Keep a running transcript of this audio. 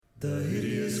The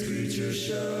Hideous Creature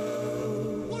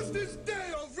Show. What's this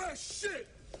day of rest shit?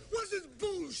 What's this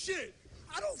bullshit?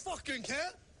 I don't fucking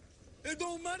care. It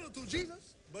don't matter to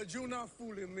Jesus. But you're not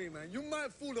fooling me, man. You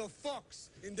might fool the fucks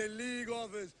in the league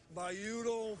office, but you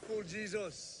don't fool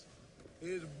Jesus.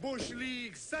 It's Bush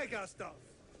League Sega stuff.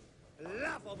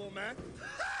 Laughable, man.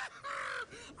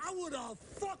 I would have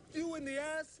fucked you in the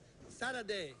ass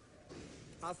Saturday.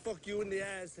 I'll fuck you in the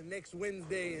ass next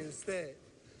Wednesday instead.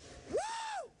 Woo!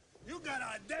 You got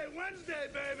a day Wednesday,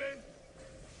 baby.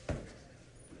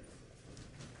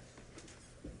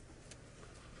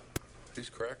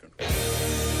 He's cracking.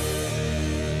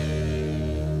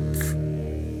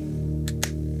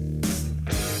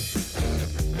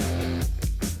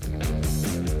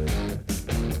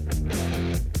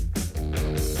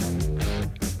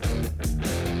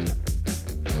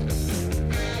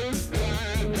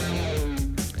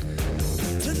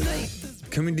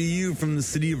 Coming to you from the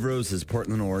City of Roses,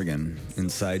 Portland, Oregon,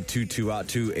 inside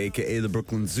 2202, a.k.a. the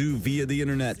Brooklyn Zoo, via the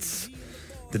internets.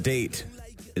 The date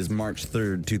is March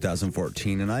 3rd,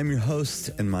 2014, and I'm your host,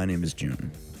 and my name is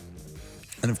June.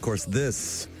 And of course,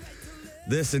 this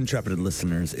intrepid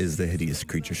listeners, is the Hideous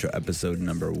Creature Show, episode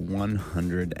number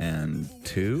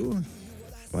 102.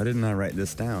 Why didn't I write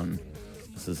this down?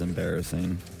 This is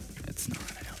embarrassing. It's not,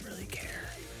 I don't really care.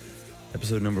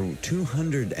 Episode number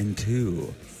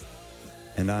 202.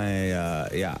 And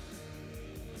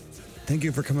thank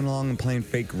you for coming along and playing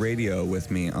fake radio with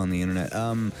me on the internet.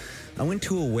 I went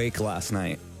to a wake last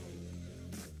night,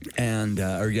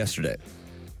 or yesterday.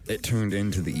 It turned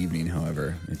into the evening,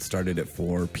 however. It started at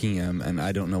 4 p.m., and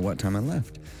I don't know what time I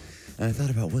left. And I thought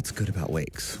about what's good about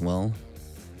wakes. Well,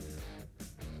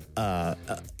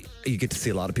 you get to see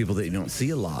a lot of people that you don't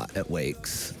see a lot at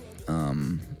wakes.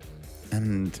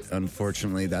 And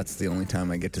unfortunately, that's the only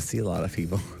time I get to see a lot of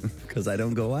people because I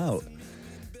don't go out.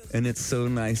 And it's so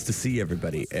nice to see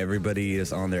everybody. Everybody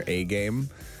is on their A game.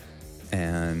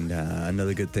 And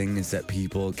another good thing is that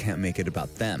people can't make it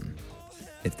about them.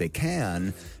 If they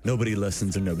can, nobody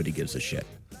listens or nobody gives a shit.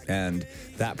 And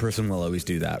that person will always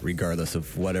do that, regardless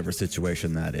of whatever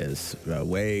situation that is. A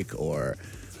wake or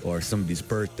somebody's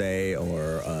birthday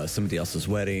or somebody else's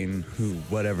wedding.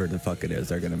 Whatever the fuck it is,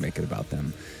 they're going to make it about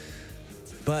them.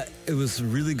 But it was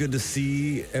really good to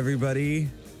see everybody,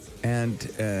 and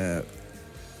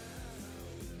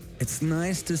it's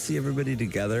nice to see everybody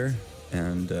together.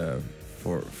 And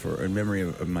for in memory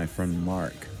of my friend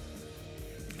Mark,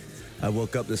 I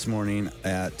woke up this morning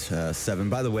at 7.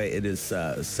 By the way, it is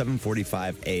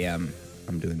 7:45 a.m.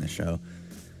 I'm doing this show,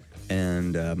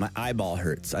 and my eyeball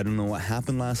hurts. I don't know what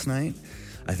happened last night.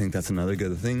 I think that's another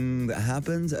good thing that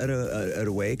happens at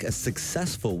a wake. A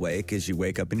successful wake is you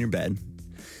wake up in your bed.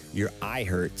 Your eye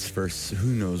hurts for who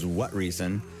knows what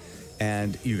reason,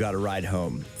 and you got to ride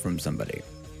home from somebody.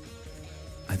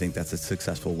 I think that's a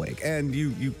successful wake. And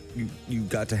you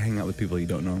got to hang out with people you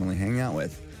don't normally hang out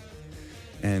with.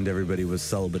 And everybody was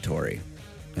celebratory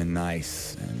and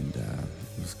nice, and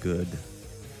it was good.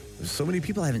 There's so many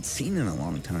people I haven't seen in a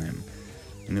long time,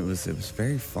 and it was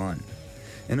very fun.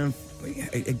 And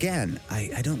again,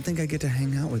 I don't think I get to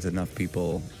hang out with enough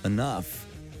people enough.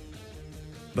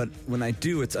 But when I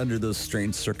do, it's under those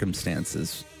strange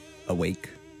circumstances, a wake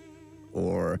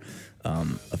or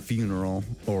a funeral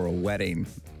or a wedding.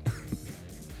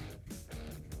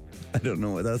 I don't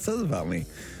know what that says about me.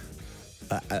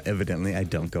 Evidently, I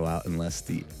don't go out unless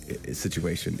the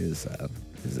situation is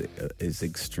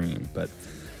extreme. But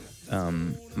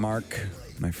Mark,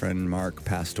 my friend Mark,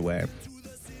 passed away,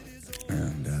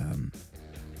 and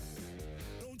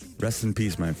rest in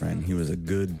peace, my friend. He was a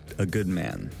good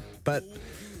man. But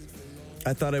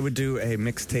I thought I would do a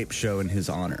mixtape show in his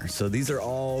honor. So these are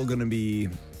all going to be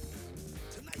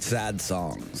sad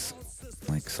songs,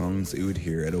 like songs that you would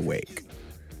hear at a wake.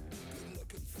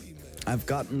 I've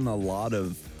gotten a lot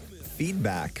of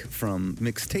feedback from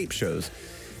mixtape shows,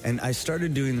 and I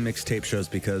started doing the mixtape shows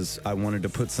because I wanted to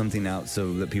put something out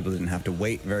so that people didn't have to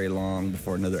wait very long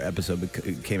before another episode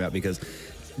came out, because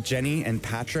Jenny and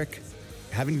Patrick,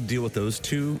 having to deal with those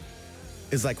two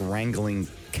is like wrangling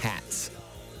cats.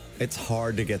 It's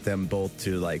hard to get them both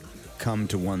to like come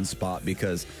to one spot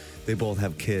because they both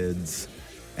have kids,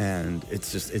 and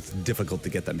it's difficult to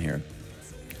get them here.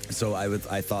 So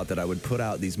I thought that I would put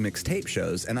out these mixtape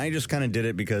shows, and I just kind of did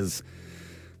it because,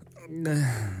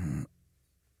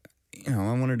 I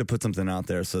wanted to put something out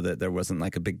there so that there wasn't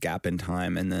like a big gap in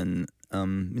time. And then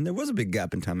there was a big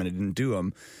gap in time, and I didn't do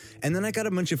them. And then I got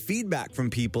a bunch of feedback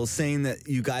from people saying that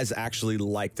you guys actually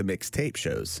like the mixtape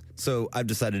shows. So I've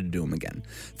decided to do them again.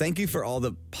 Thank you for all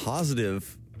the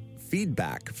positive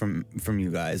feedback from you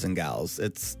guys and gals.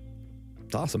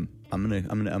 It's awesome. I'm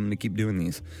gonna keep doing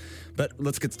these. But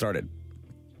let's get started.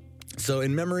 So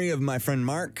in memory of my friend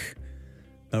Mark,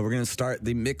 we're gonna start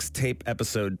the mixtape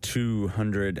episode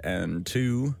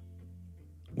 202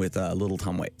 with Little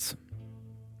Tom Waits.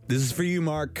 This is for you,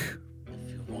 Mark.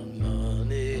 If you want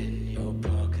money in your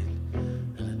pocket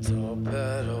and a tall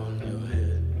pad on your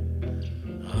head,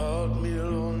 a hot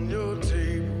meal on your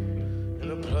table and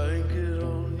a blanket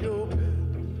on your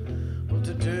bed, well,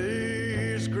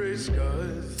 today's gray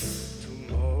skies,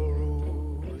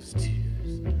 tomorrow is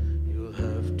tears. You'll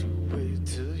have to wait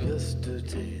till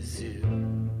yesterday's here. Well,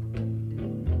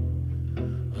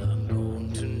 I'm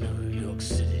going to New York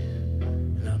City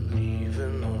and I'm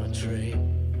leaving on a train.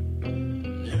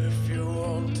 If you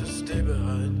want to stay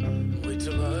behind, wait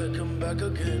till I come back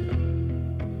again.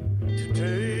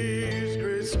 Today's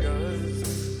gray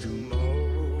skies,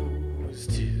 tomorrow is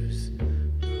tears.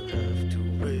 You'll have to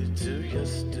wait till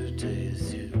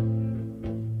yesterday's here.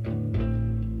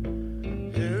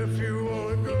 If you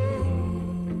wanna go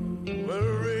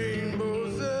where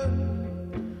rainbows at,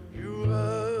 you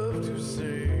have to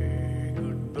say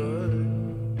goodbye.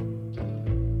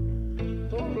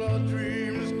 All our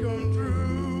dreams come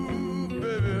true,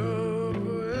 baby, up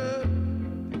ahead,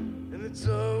 and it's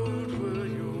out where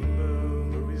your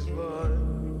memories lie.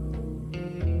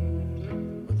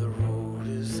 But the road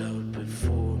is out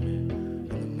before me,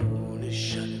 and the moon is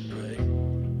shining bright.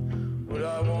 What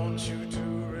I want you to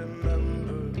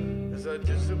remember as I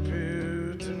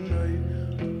disappear tonight,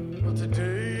 well,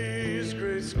 today's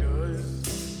gray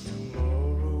skies,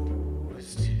 tomorrow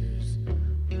is tears.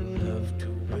 You'll have to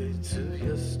wait till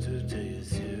yesterday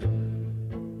is here.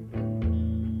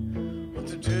 Well,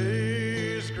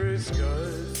 today's gray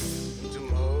skies,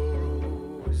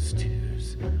 tomorrow is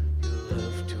tears. You'll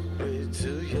have to wait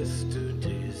till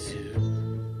yesterday is here.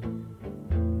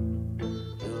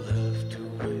 You'll have to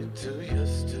wait till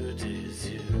yesterday is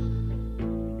here.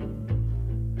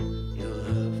 You'll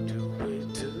have to wait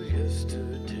till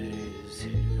yesterday is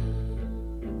here.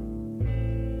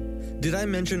 Did I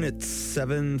mention it's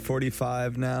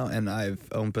 7:45 now and I've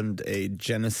opened a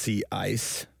Genesee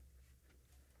Ice?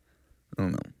 I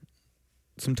don't know.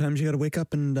 Sometimes you got to wake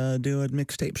up and do a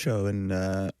mixtape show and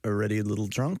already a little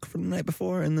drunk from the night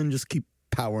before and then just keep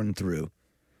powering through.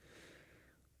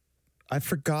 I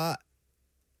forgot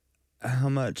how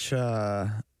much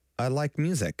I like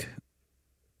music.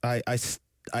 I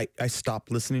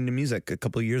stopped listening to music a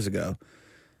couple of years ago.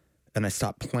 And I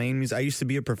stopped playing music. I used to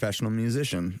be a professional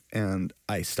musician, and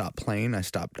I stopped playing. I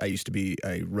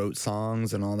wrote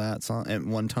songs and all that. At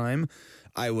one time,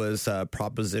 I was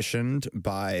propositioned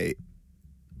by,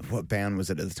 what band was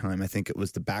it at the time? I think it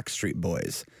was the Backstreet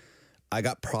Boys. I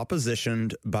got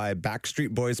propositioned by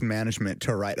Backstreet Boys management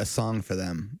to write a song for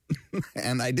them,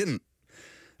 and I didn't.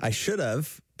 I should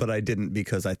have, but I didn't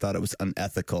because I thought it was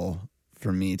unethical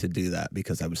for me to do that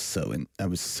because I was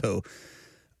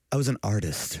an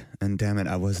artist, and damn it,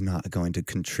 I was not going to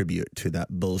contribute to that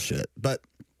bullshit. But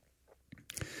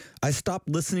I stopped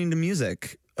listening to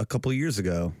music a couple of years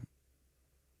ago,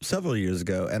 several years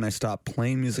ago, and I stopped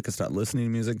playing music. I stopped listening to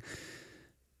music,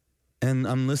 and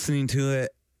I'm listening to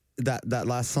it. That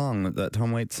last song, that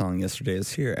Tom Waits song, Yesterday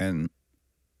Is Here, and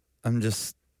I'm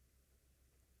just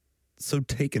so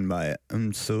taken by it.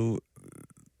 I'm so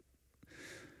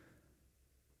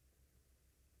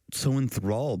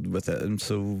enthralled with it. I'm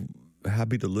so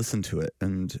happy to listen to it,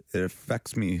 and it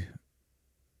affects me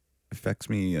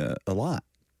a lot.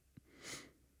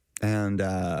 And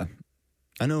I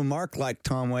know Mark liked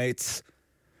Tom Waits,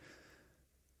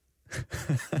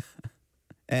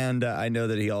 and I know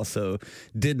that he also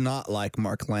did not like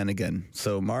Mark Lanigan.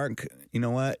 So Mark, you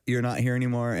know what? You're not here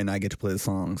anymore, and I get to play the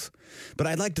songs. But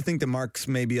I'd like to think that Mark's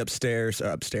maybe upstairs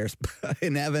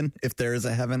in heaven, if there is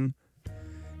a heaven.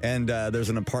 And there's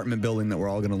an apartment building that we're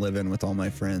all going to live in with all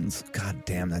my friends. God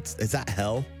damn, is that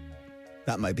hell?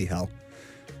 That might be hell.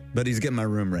 But he's getting my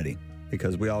room ready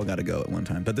because we all got to go at one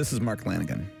time. But this is Mark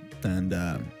Lanigan. And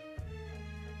I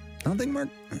don't think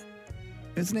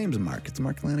his name's Mark. It's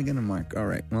Mark Lanigan and Mark. All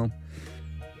right, well.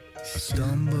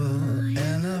 Stumble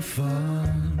and I fall.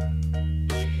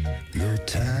 Your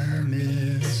time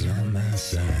is on my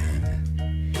side.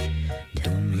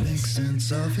 Don't make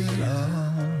sense of it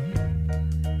all.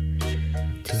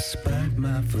 Despite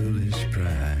my foolish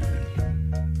pride,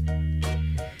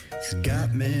 it's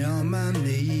got me on my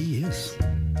knees,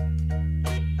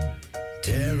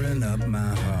 tearing up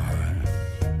my heart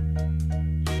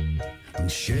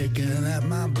and shaking at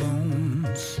my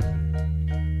bones,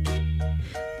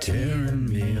 tearing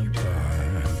me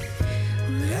apart.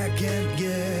 I can't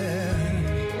get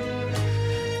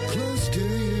close to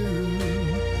you.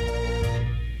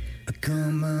 I come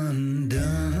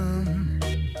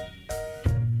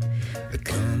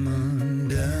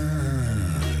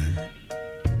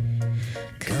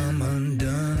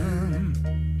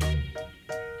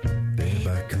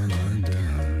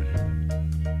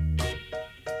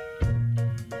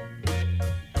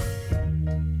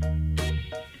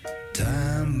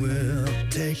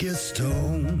take its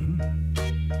toll.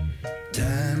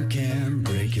 Time can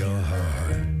break your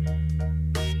heart.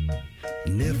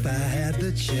 And if I had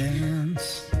the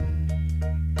chance,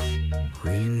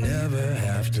 we never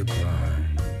have to part.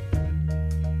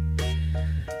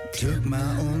 Took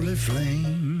my only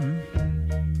flame,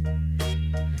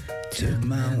 took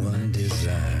my one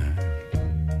desire,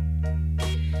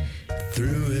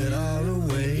 threw it all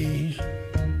away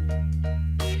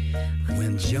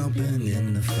when jumping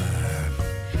in the fire.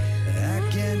 I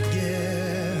can't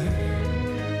get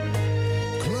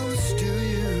close to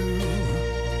you.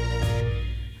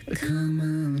 Come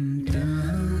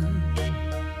undone,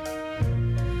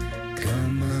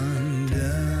 come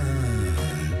undone,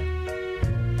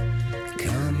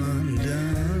 come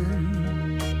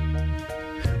undone,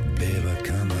 baby,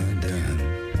 come undone.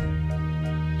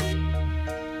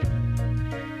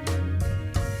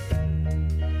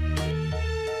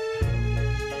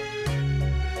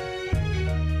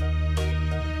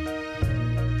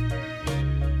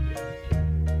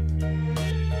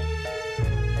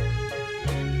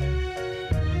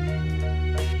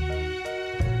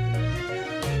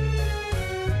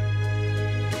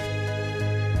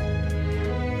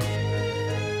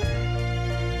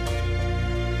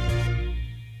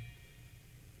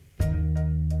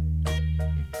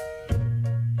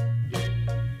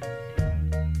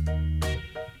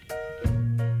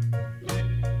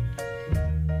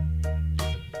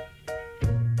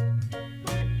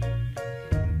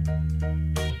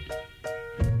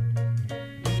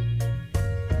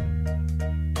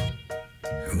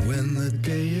 When the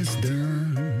day is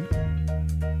done,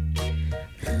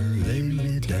 lay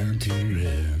me down to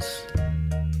rest.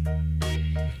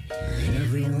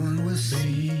 Everyone will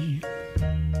see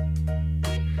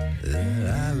that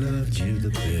I loved you the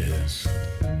best.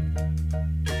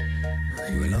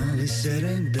 When all is said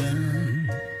and done,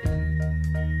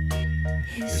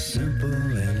 it's simple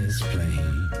and it's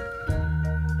plain.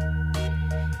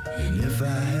 And if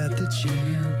I had the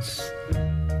chance,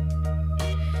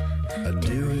 I'd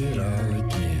do it all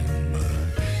again, but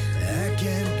I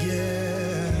can't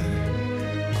get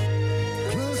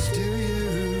close to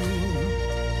you.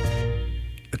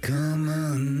 Come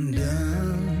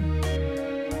undone,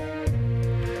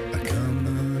 come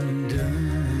undone,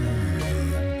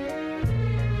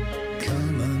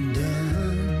 come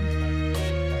undone,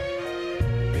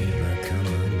 baby, come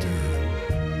undone.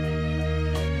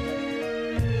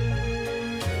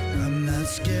 I'm not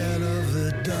scared of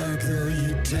the dark, though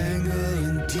you tangle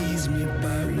and tease me,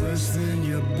 bite worse than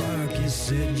your bark. You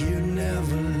said you'd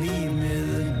never leave me.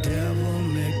 The devil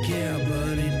may care,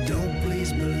 but he don't.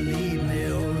 Please believe me.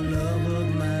 Oh, love of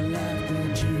my life,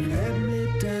 won't you let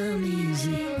me down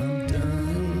easy? I'm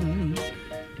done.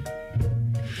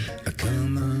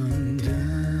 Come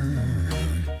undone,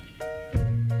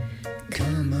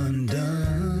 come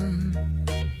undone,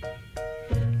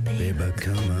 baby,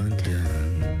 come undone.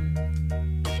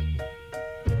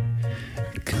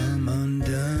 Come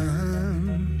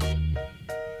undone,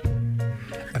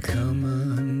 come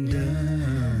undone,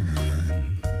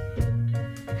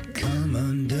 come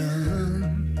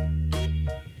undone,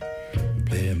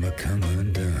 baby, come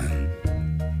undone.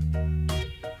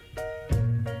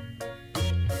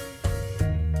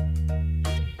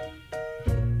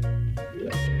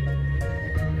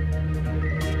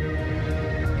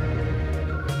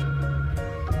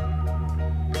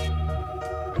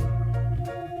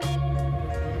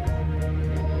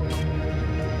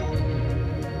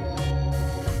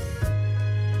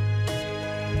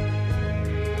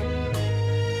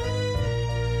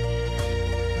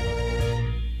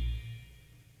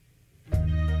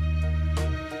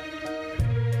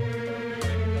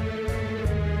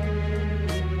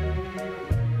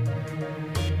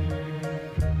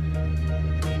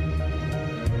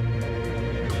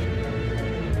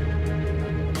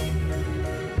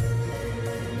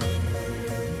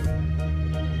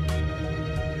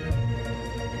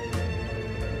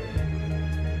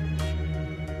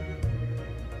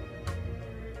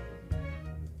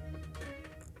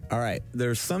 All right.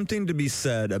 There's something to be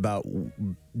said about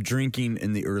drinking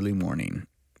in the early morning.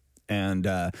 And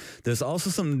there's also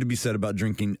something to be said about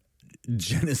drinking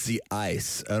Genesee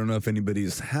Ice. I don't know if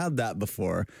anybody's had that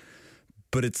before,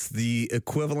 but it's the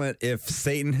equivalent if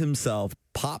Satan himself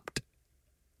popped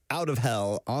out of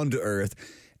hell onto earth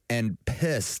and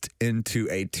pissed into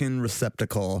a tin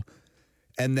receptacle,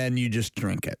 and then you just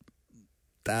drink it.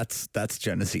 That's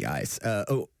Genesee Ice.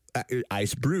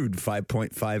 Ice brewed,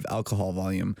 5.5 alcohol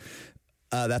volume.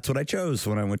 That's what I chose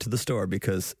when I went to the store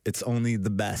because it's only the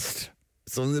best.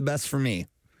 It's only the best for me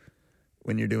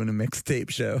when you're doing a mixtape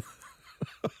show.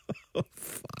 Oh,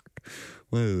 fuck.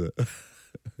 What is it?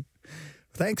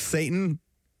 Thanks, Satan.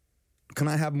 Can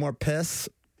I have more piss?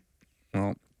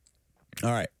 Well,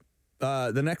 all right.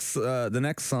 The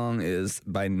next song is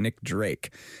by Nick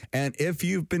Drake. And if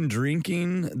you've been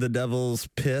drinking the devil's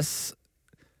piss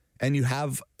and you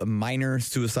have minor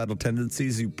suicidal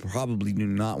tendencies, you probably do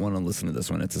not want to listen to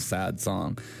this one. It's a sad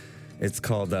song. It's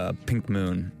called Pink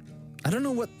Moon. I don't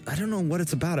know what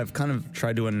it's about. I've kind of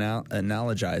tried to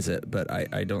analogize it, but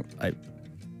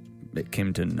it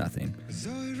came to nothing. So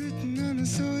it written and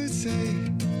so it say.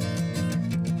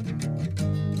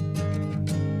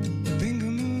 Pink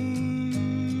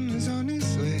moon is on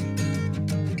its way.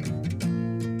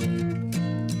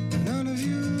 None of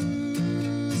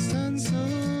you stand so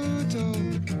tall.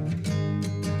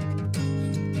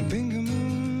 Pink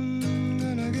moon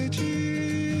gonna get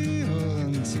you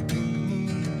on to pink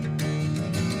moon.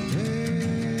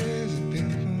 There's a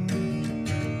pink moon.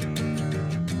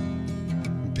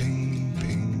 Pink,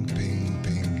 pink, pink,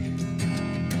 pink.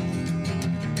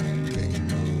 Pink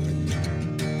moon.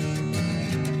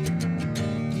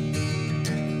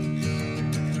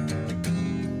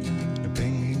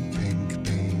 Pink, pink,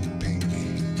 pink, pink. Pink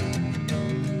moon.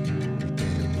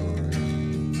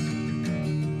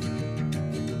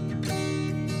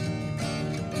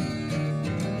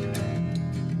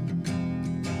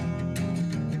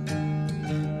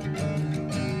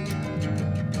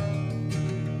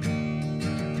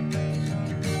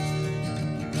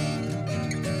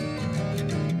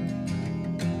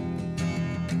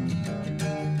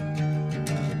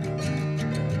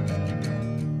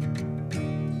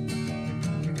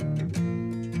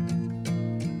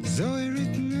 So it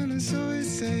written and so it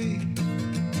say.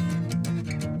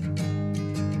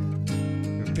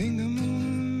 Pink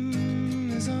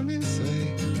moon is on its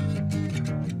way.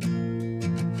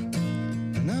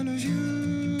 None of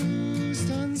you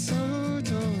stand so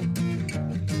tall.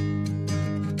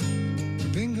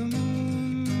 Pink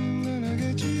moon gonna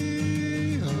get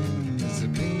you home. It's a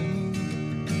pink moon.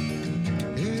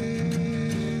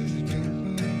 It's a pink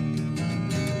moon.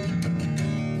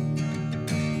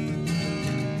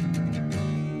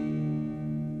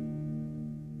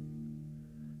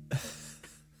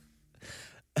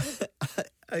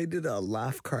 I did a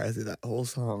laugh cry through that whole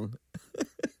song.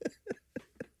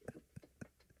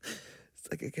 It's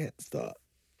like I can't stop.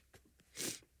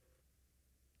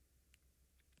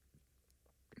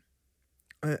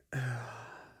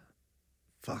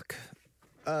 Fuck.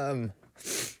 I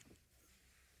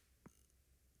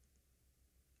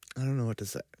don't know what to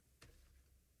say.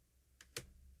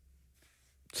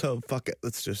 So fuck it.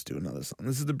 Let's just do another song.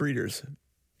 This is the Breeders.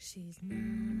 She's not a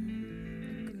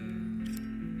girl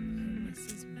who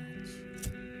misses much.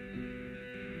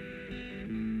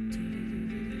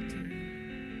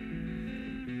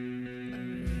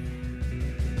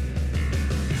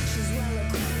 She's well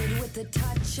acquainted with the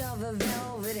touch of a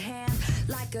velvet hand,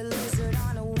 like a lizard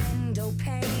on a window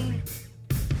pane.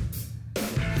 A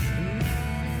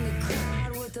man in the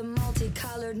crowd with the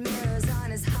multicolored mirrors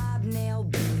on his hobnail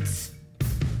boots.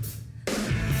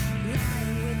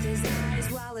 Lying with his eyes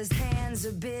while his hands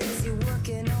are busy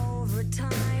working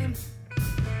overtime. A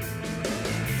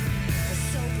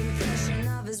soap impression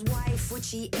of his wife, which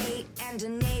he ate and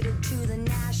donated to the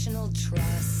National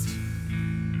Trust.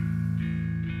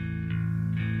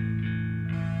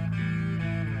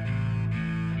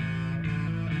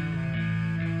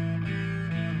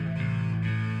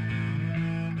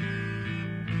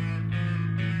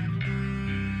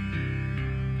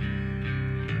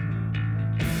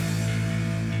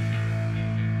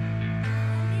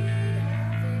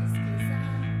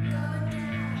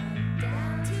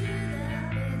 Down to the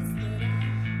bits that I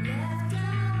left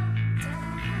out.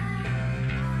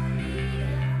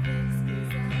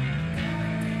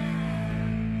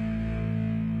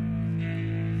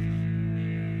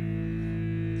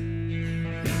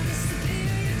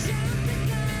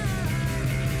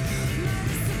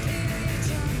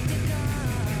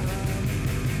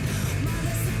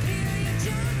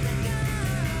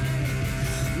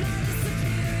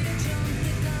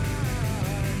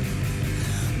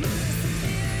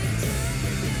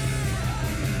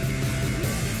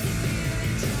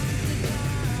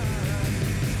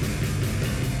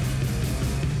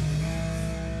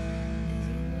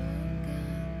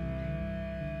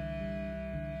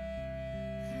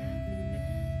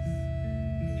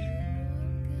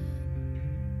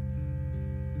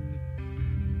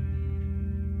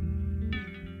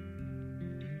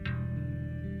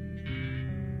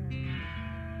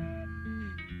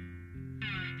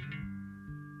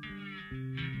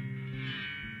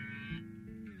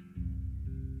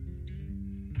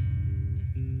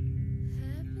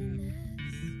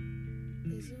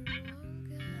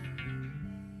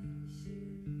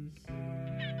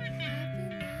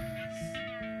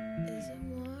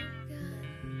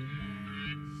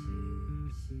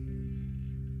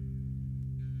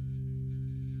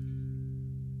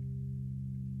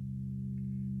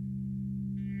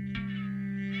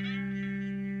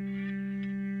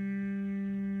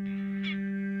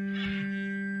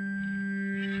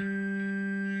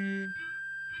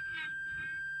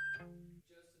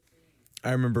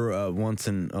 I remember once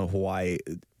in Hawaii,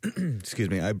 excuse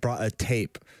me, I brought a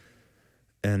tape,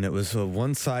 and it was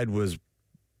one side was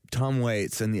Tom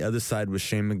Waits and the other side was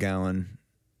Shane MacGowan,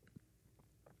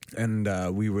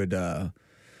 and we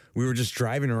were just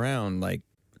driving around, like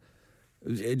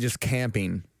just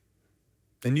camping,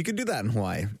 and you could do that in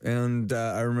Hawaii. And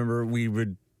I remember we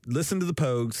would listen to the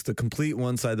Pogues, the complete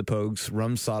one side of the Pogues,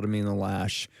 Rum Sodomy and the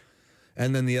Lash.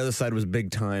 And then the other side was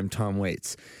big time Tom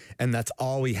Waits. And that's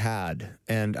all we had.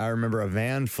 And I remember a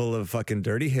van full of fucking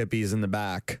dirty hippies in the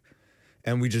back.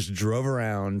 And we just drove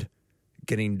around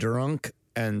getting drunk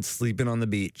and sleeping on the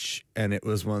beach. And it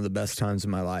was one of the best times of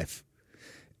my life.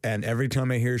 And every time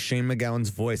I hear Shane MacGowan's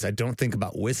voice, I don't think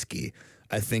about whiskey.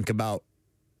 I think about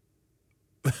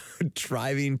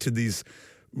driving to these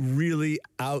really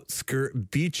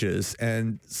outskirt beaches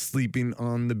and sleeping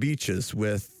on the beaches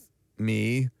with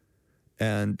me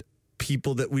and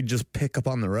people that we just pick up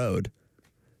on the road.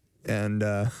 And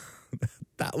that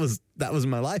was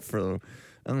my life for,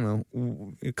 I don't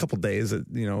know, a couple days,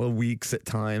 weeks at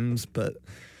times. But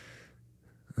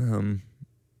it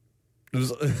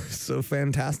was so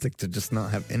fantastic to just not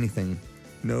have anything.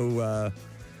 Nothing.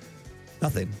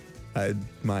 I had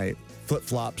my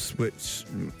flip-flops,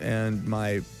 and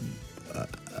my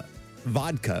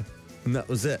vodka, and that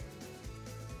was it.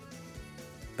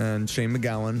 And Shane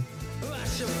MacGowan. I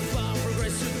shall fall for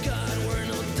grace of God, where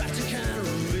no doctor can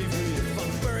relieve me. If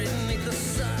I'm buried beneath the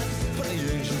sod, but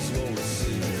the angels won't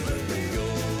see me. Let me go,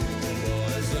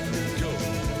 boys, let me go,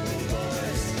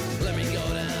 boys. Let me go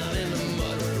down in the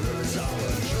mud where the rivers all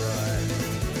run dry.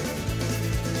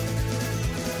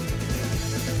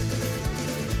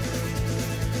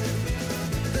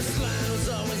 This land was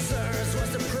always ours,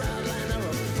 was the proud land of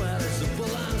our fathers. It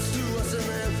belongs to us and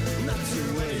them, not to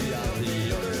any of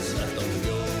the others. Let them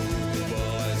go,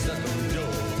 boys, let them go,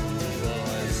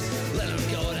 boys. Let them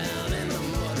go down in the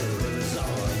mud, the rivers all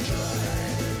run dry.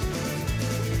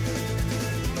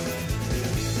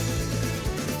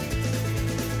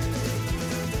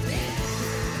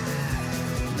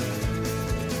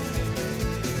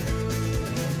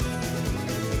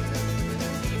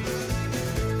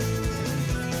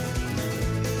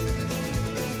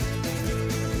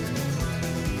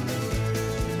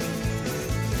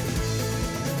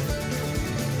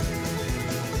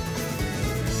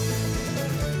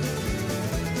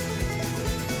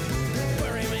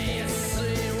 Bury me at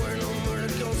sea where no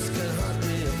murder ghosts can hunt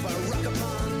me. If I rock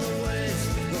upon the waves,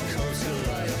 no coast can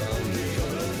lie on me.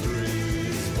 Coming up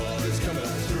threes, boys, coming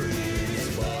up threes,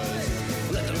 boys.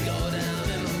 Let them go down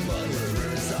in the mud where the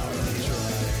rivers all run dry.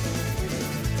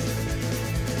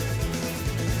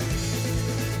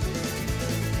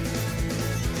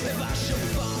 If I should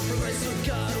fall for grace of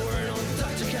God, where no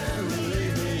doctor can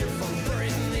relieve me. If I'm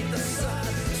buried beneath the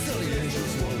sod, still the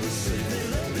angels won't receive me.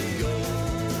 Let me go,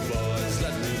 boys,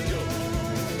 let me go,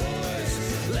 boys.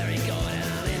 Let me go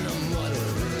down in the mud where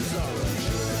the rivers all run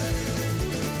dry.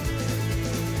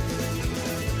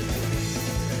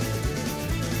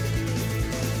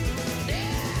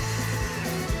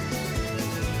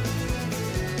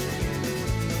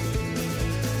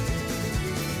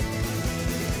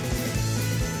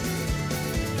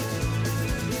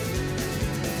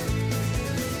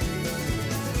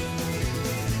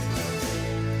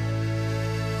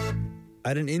 I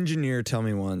had an engineer tell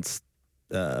me once,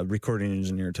 a recording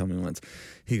engineer tell me once,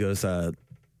 he goes, the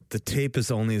tape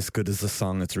is only as good as the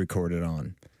song it's recorded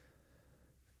on.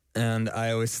 And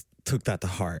I always took that to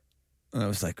heart. And I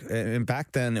was like, and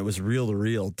back then it was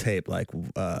reel-to-reel tape, like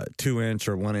 2-inch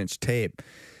or 1-inch tape.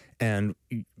 And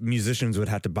musicians would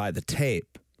have to buy the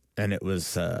tape. And it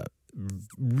was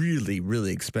really,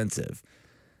 really expensive.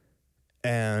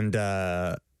 And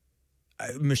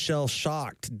Michelle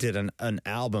Shocked did an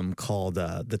album called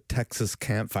the Texas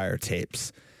Campfire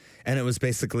Tapes. And it was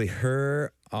basically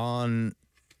her on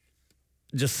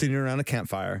just sitting around a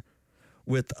campfire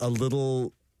with a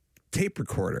little tape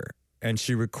recorder. And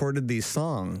she recorded these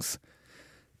songs.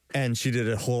 And she did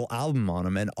a whole album on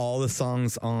them. And all the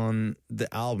songs on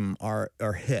the album are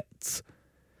hits.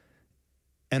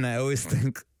 And I always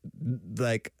think,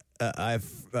 like,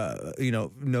 I've,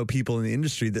 know people in the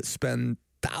industry that spend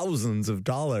thousands of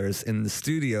dollars in the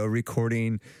studio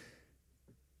recording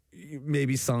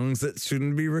maybe songs that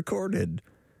shouldn't be recorded.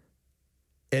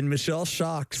 And Michelle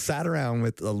Shocked sat around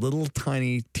with a little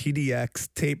tiny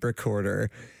TDX tape recorder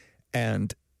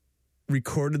and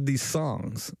recorded these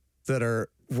songs that are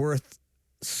worth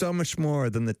so much more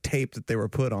than the tape that they were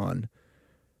put on.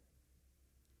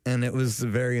 And it was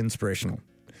very inspirational.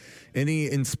 Any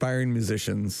inspiring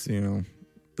musicians,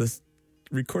 this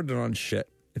recorded on shit.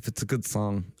 If it's a good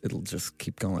song, it'll just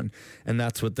keep going. And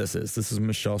that's what this is. This is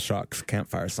Michelle Shock's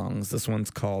Campfire Songs. This one's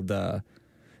called,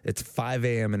 it's 5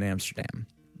 a.m. in Amsterdam.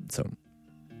 So,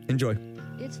 enjoy.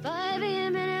 It's 5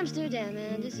 a.m. in Amsterdam,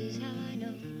 and this is how I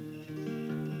know.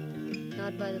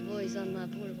 Not by the voice on my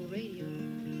portable radio.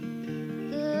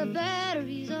 The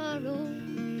batteries are low.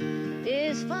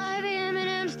 It's 5 a.m. in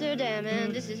Amsterdam,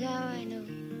 and this is how I know.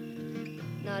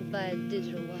 Not by a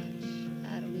digital watch,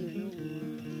 I don't even know.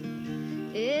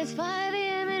 It's 5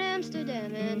 a.m. in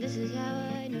Amsterdam, and this is how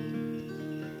I know.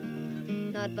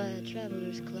 Not by a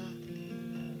traveler's clock.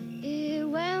 It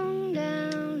wound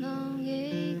down long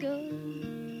ago.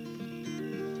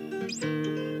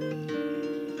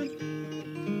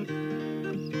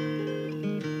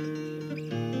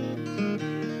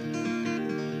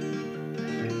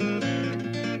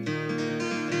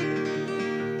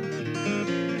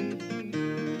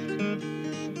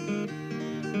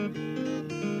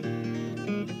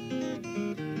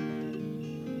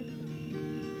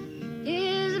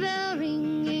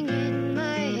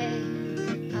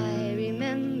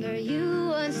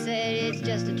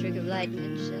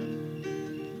 Lightning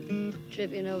shell,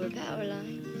 tripping over power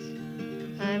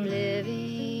lines. I'm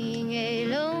living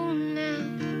alone now.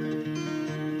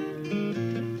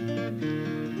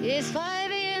 It's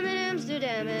 5 a.m. in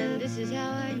Amsterdam, and this is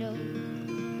how I know.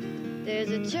 There's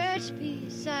a church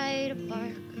beside a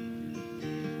park,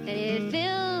 and it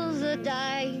fills the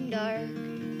dying dark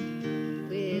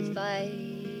with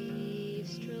 5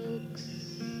 strokes.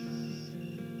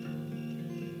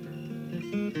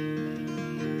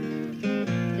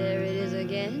 There it is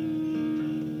again.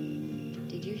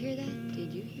 Did you hear that?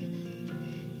 Did you hear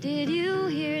that? Did you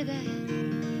hear that?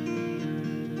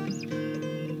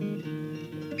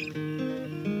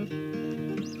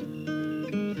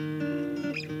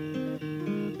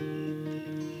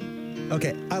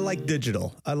 Okay, I like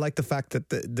digital. I like the fact that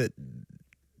that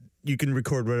you can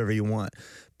record whatever you want.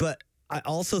 But I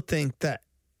also think that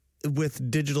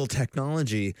with digital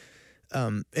technology,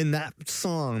 in that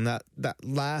song, that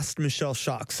last Michelle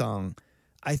Shock song,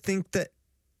 I think that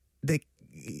they,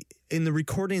 in the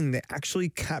recording, they actually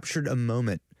captured a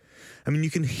moment. I mean, you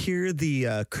can hear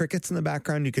the crickets in the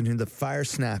background. You can hear the fire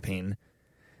snapping.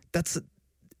 That's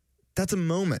a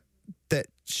moment that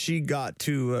she got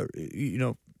to,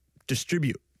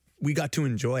 distribute. We got to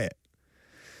enjoy it.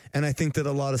 And I think that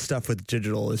a lot of stuff with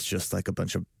digital is just like a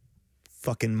bunch of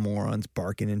fucking morons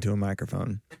barking into a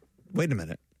microphone. Wait a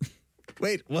minute.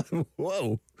 Wait, what?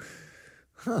 Whoa.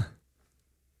 Huh.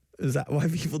 Is that why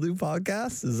people do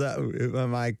podcasts? Is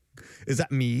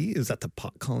that me? Is that the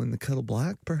pot calling the kettle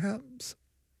black, perhaps?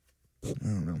 I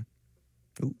don't know.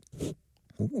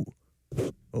 Ooh.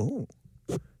 Oh.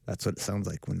 That's what it sounds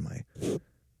like when my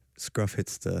scruff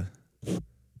hits the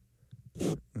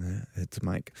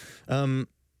mic. I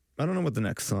don't know what the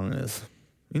next song is.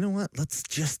 You know what?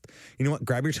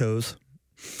 Grab your toes.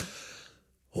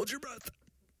 Hold your breath.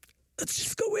 Let's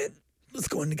just go in. Let's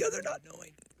go in together, not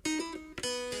knowing.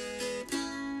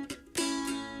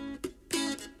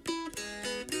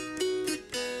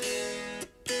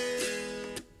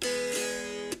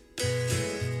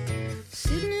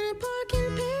 Sitting in a park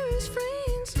in Paris,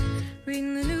 France,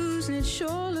 reading the news and it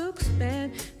sure looks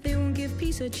bad. They won't give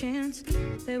peace a chance.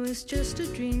 That was just a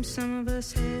dream some of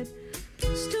us had.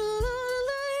 Still a lot of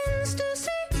lands to see,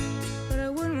 but I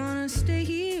wouldn't want to stay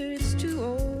here. It's too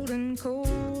old and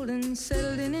cold and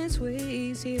settled in its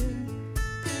ways here.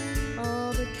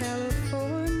 All but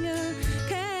California,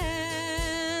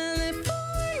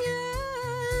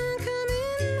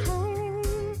 coming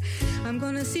home. I'm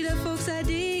gonna see the folks I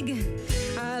dig.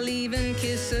 I'll even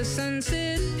kiss a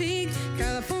sunset peak.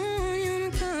 California,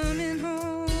 I'm coming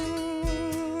home.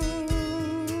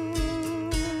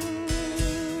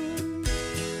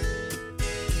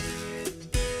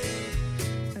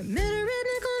 I met a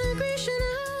redneck on a Grecian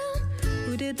Isle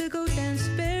who did the goat dance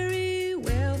very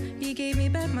well. He gave me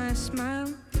back my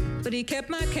smile, but he kept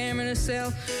my camera to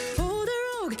sell. Oh, the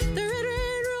rogue, the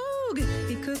red rogue.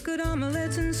 He cooked good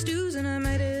omelets and stews, and I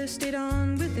might have stayed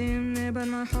on with him there, but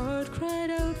my heart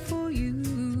cried out for you.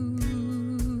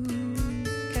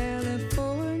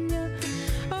 California,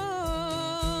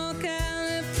 oh,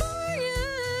 California,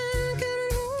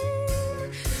 coming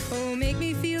home. Oh, make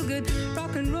me feel good,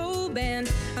 rock and roll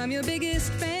band. I'm your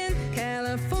biggest fan.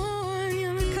 California,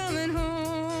 I'm coming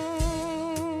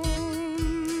home.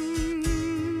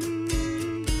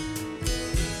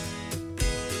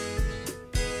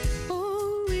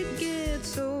 Oh, it gets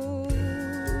so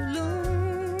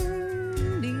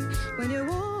lonely when you're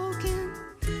walking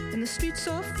and the streets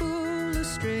are full of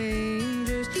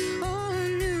strangers. All the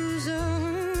news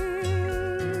on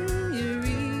you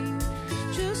read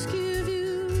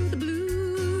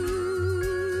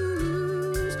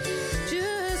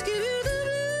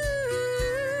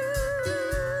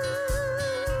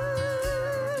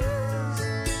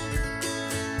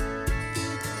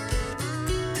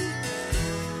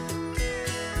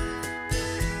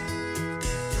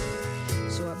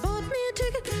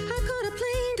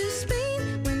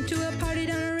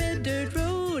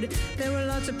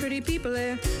of pretty people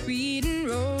there, reading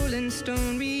Rolling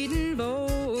Stone, reading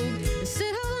Vogue. They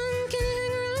said, how long can you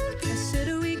hang around? I said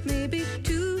a week, maybe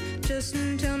two, just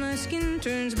until my skin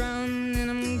turns brown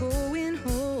and I'm going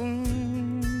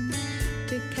home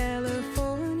to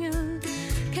California.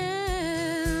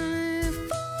 California,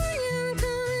 I'm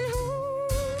coming home.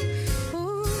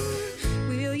 Oh,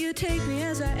 will you take me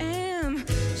as I am,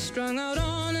 strung out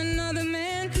on another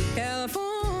man?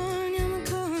 California, I'm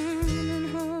coming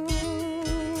home.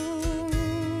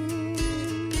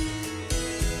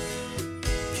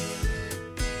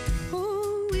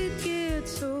 Oh, it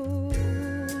gets so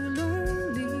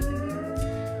lonely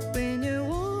when you're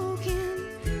walking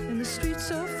and the streets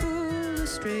are full of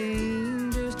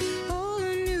strangers. All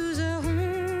the news at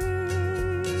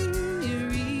home, you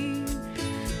read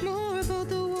more about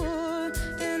the war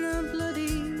and the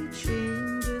bloody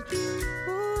changes.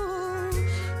 Oh,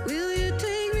 will you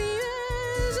take me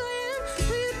as I am?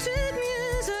 Will you take me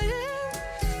as I am?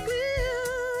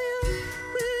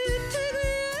 Will you take me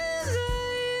as I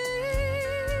am?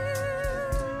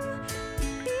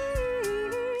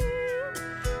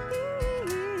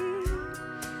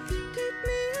 Take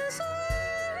me as I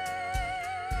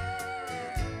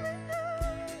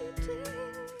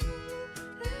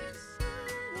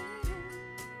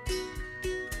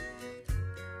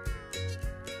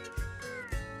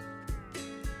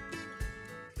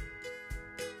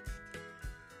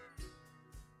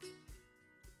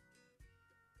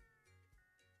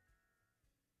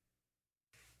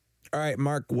All right,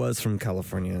 Mark was from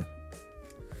California.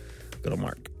 Good old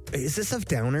Mark. Is this a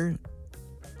downer?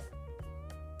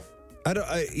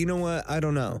 You know what? I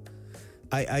don't know.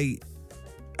 I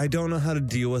don't know how to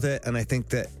deal with it, and I think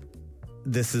that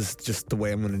this is just the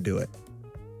way I'm going to do it.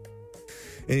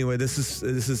 Anyway, this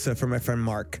is for my friend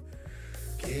Mark.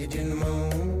 Cajun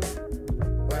moon,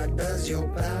 what does your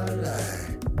power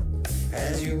lie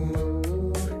as you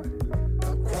move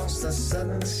across the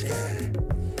southern sky?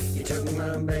 You took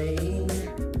my babe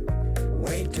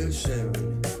way too soon.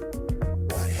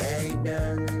 What have you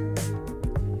done?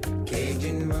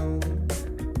 Cajun moon,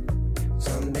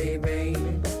 someday,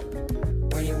 babe,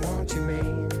 when you want your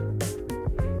man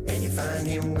and you find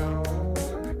him gone,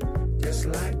 just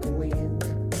like the wind.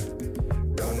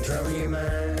 Don't trouble your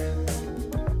mind,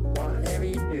 whatever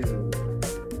you do,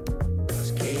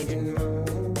 'cause Cajun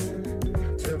moon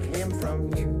took him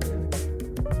from you.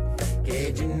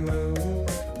 Cajun moon,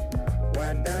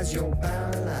 why does your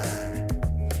power lie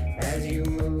as you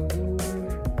move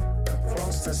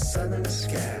across the southern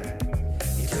sky?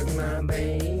 You took my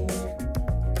babe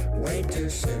way too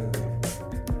soon.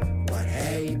 What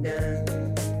have you done?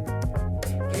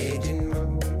 Cajun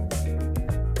moon.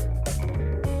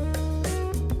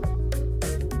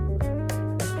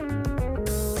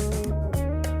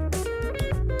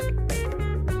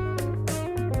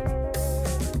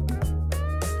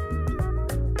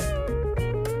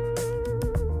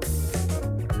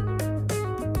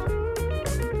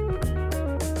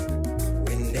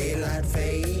 When daylight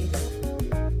fades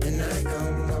and night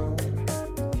come on,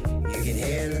 you can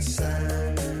hear the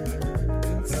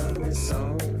silence of the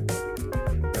song.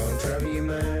 Don't trouble your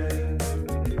mind,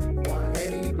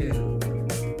 whatever you do,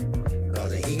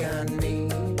 'cause he got me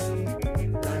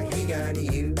like he got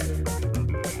you.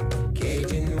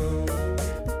 Cajun moon,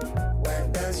 where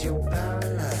does your power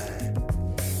lie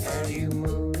as you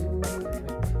move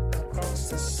across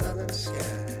the southern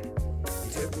sky?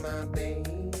 You took my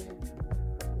babe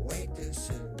way too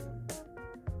soon.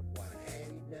 What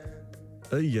have you done?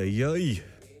 Ay, ay, ay.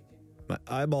 My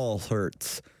eyeball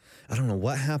hurts. I don't know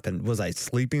what happened. Was I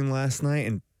sleeping last night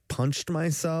and punched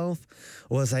myself?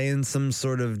 Was I in some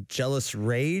sort of jealous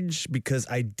rage? Because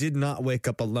I did not wake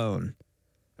up alone.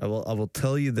 I will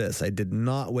tell you this. I did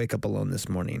not wake up alone this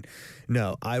morning.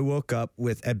 No, I woke up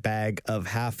with a bag of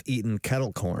half-eaten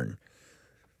kettle corn,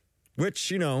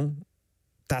 which, you know,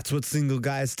 that's what single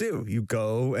guys do. You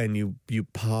go and you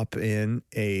pop in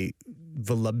a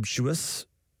voluptuous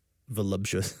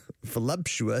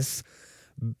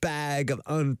bag of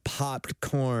unpopped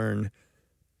corn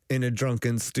in a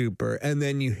drunken stupor, and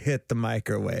then you hit the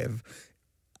microwave.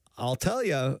 I'll tell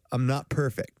you, I'm not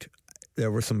perfect.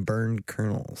 There were some burned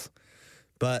kernels,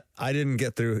 but I didn't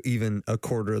get through even a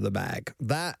quarter of the bag.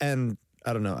 That and,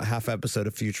 I don't know, a half episode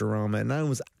of Futurama, and I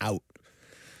was out.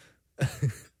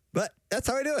 But that's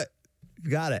how I do it.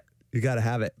 You got it. You got to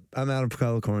have it. I'm out of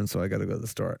kettle corn, so I got to go to the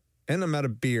store. And I'm out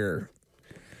of beer.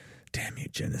 Damn you,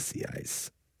 Genesee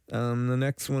Ice. The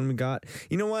next one we got.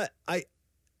 You know what? I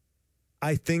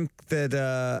think that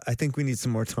I think we need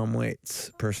some more Tom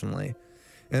Waits, personally.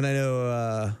 And I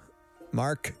know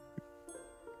Mark,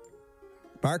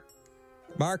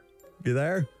 you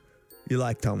there? You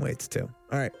like Tom Waits too.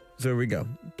 All right, so here we go.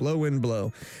 Blow, Wind,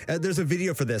 Blow. There's a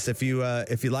video for this. If you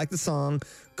like the song,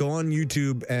 go on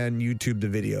YouTube and YouTube the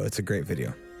video. It's a great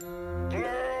video.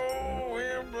 Blow,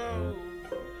 wind, blow,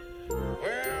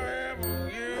 wherever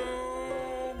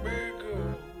you may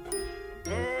go.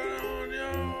 Put on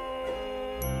your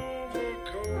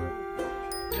overcoat,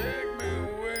 take me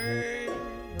away.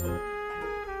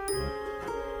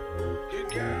 You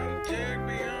gotta take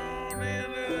me on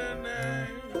into the night.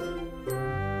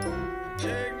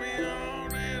 Take me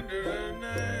on into the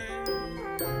night.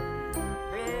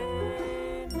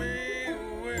 Blow me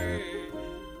away.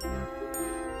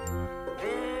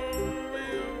 Blow me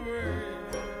away.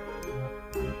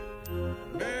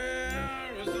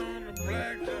 There is on the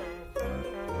blacktop.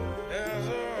 There's a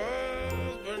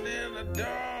husband in the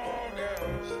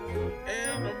doghouse.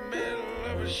 In the middle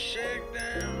of a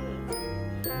shakedown.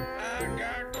 I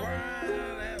got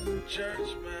quiet as a church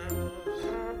mouse.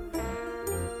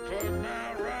 Put my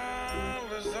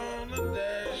rollers on the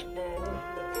dashboard.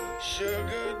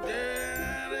 Sugar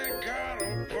daddy got a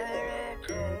polo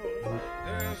coat.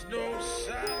 There's no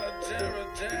solitary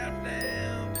tap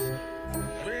dance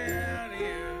around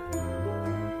here.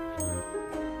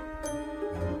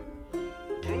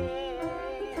 Blow,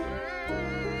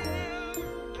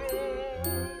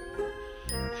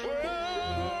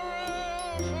 wherever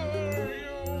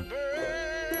you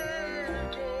may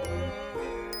go.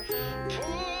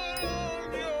 Put on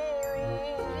your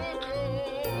overcoat.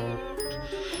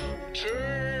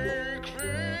 Take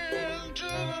me into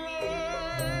the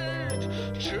night.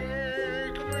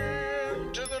 Take me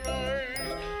into the night.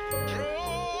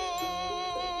 Blow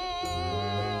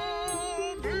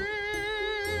me away.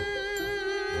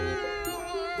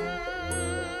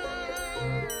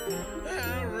 I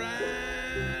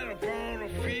ride upon a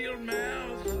field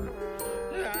mouse.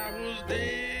 I was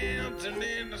dancing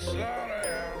in the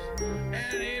slaughterhouse.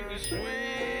 And if you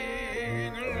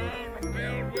swing along the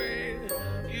beltway,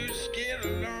 you skid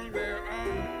along there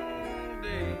all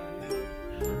day.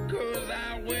 'Cause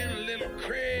I went a little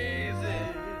crazy.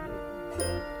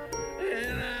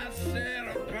 And I sat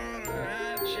upon a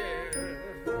high chair.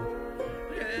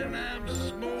 And I'm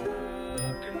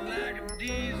smoking like a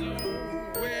diesel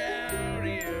way out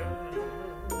here.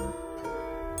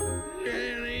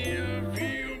 And if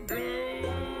you blow,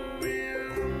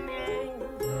 wind, blow,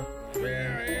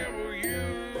 wherever you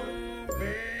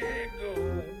may go,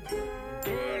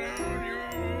 put on your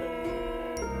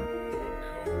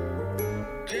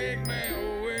coat. Take me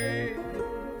away.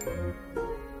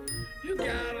 You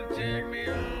gotta take me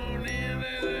on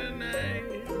into the night.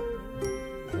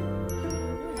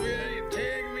 Will you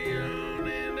take me on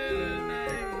into the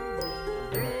night?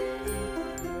 Blow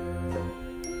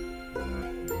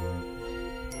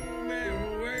me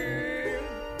away.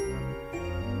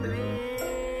 Blow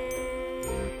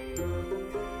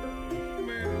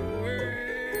me away.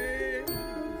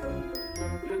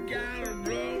 You gotta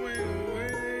blow me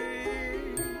away.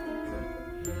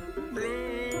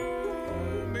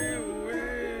 Blow me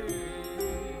away.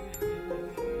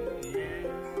 Yeah.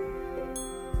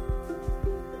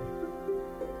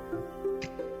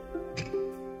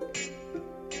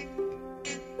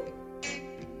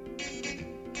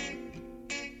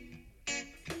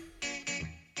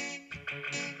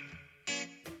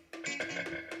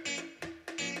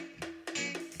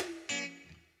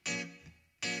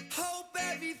 Hope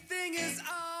everything is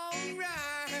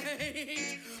alright.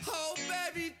 Hope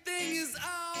everything is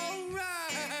alright.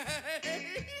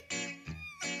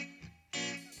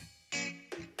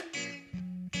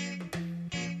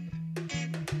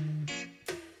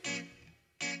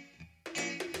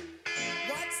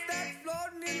 What's that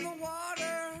floating in the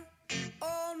water?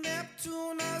 Oh,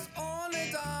 Neptune's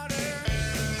only daughter.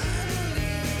 I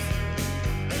believe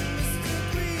in Mr.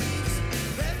 Greaves.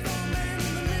 There's no man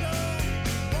in the middle.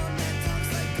 One that talks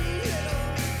like a little.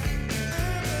 I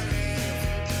believe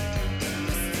in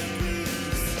Mr.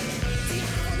 Greaves. Do you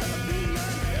have another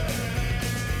opinion?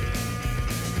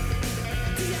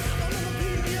 Do you have another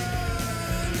opinion?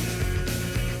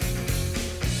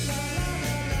 La la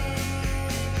la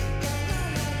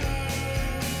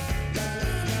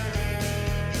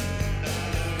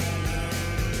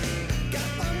Got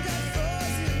bum, got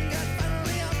frozen, got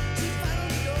finally up, she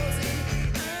finally goes in.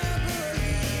 I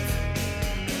believe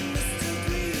in Mr.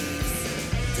 Greaves.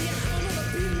 Do you have another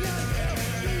opinion?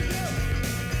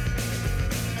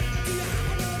 Do you have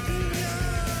another opinion?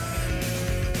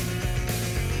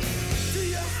 Do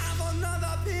you have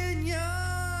another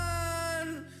opinion?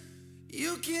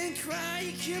 You can cry,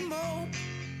 you can moan,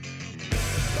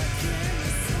 but can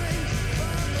you swing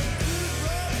from the good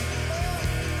road?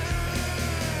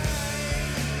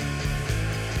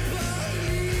 Oh, I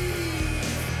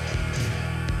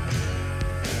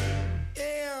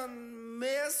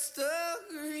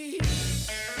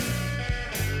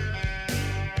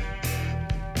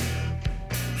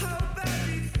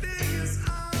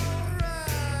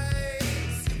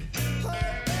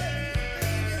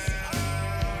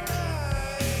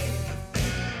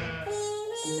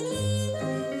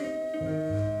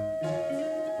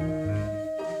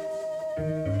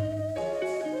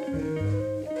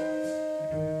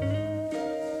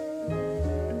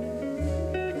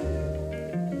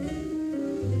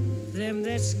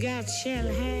shall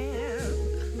have,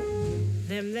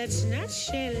 them that's not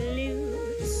shall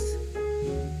lose.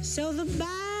 So the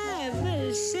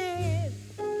Bible said,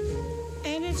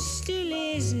 and it still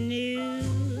is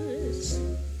news.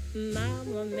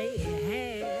 Mama may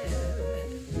have,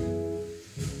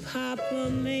 Papa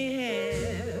may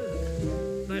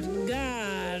have, but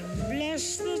God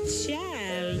bless the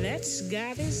child that's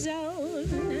got his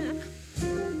own,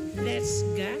 that's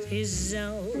got his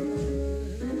own.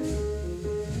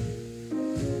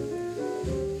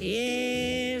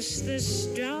 Yes, the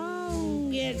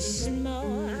strong get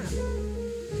more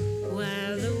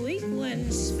while the weak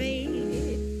ones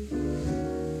fade.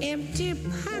 Empty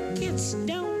pockets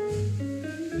don't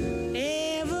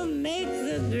ever make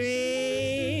the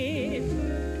grade.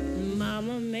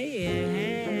 Mama may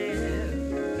have,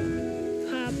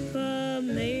 Papa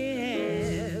may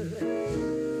have,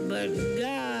 but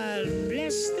God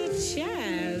bless the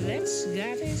child that's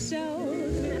got his own,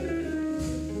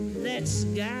 that's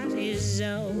got his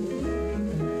own.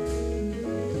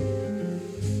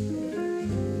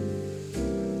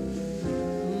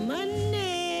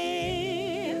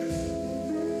 Money,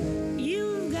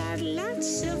 you've got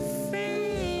lots of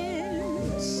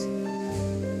friends.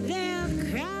 They're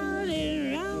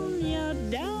crowding round your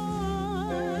door.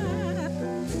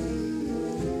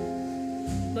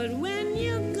 But when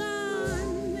you're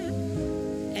gone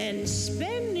and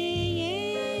spending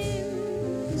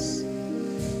ends,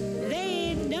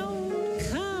 they don't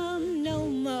come no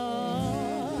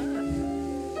more.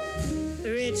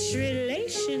 Rich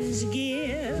relations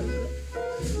give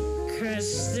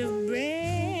crust of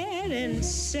bread and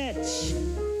such.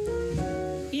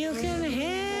 You can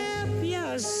help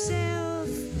yourself,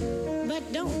 but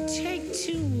don't take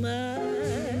too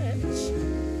much.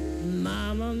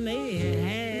 Mama may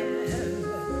have,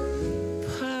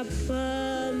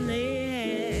 Papa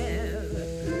may have,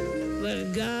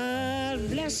 but God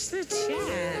bless the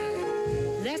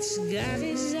child that's got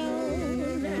his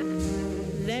own,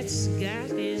 that's got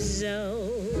his own.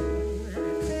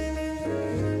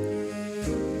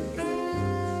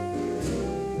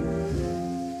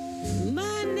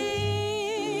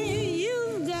 Money,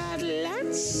 you've got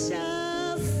lots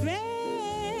of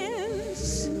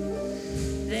friends.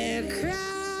 They're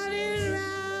crowding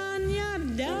round your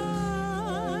door.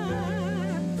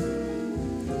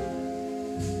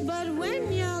 But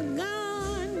when you're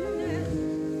gone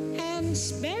and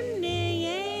spending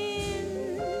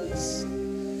ends,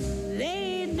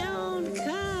 they don't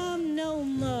come no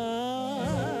more.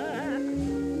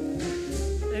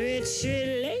 Rich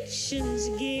relations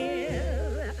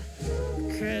give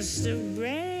crust of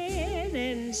bread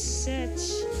and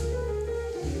such.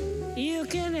 You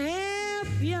can help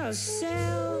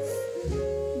yourself,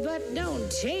 but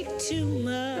don't take too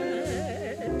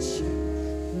much.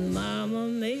 Mama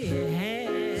may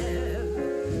have,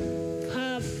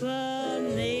 Papa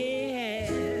may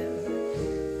have,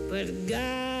 but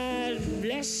God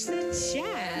bless the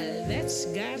child that's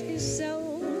got his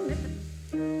own,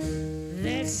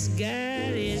 that's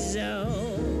got his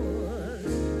own.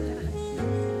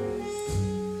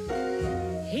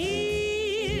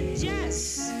 He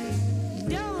just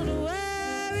don't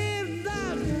worry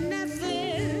about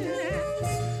nothing,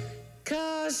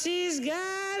 'cause he's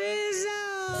got his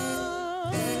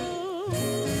own.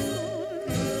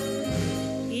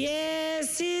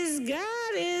 Yes, he's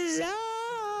got his own.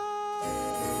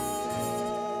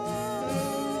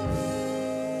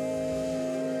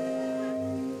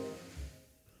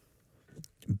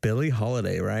 Billie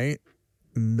Holiday, right?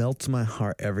 Melts my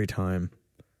heart every time.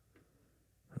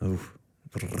 Oh,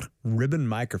 ribbon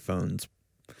microphones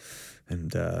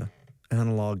and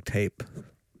analog tape.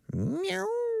 Meow.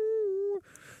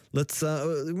 Let's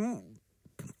lighten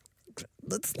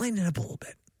it up a little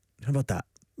bit. How about that?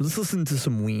 Let's listen to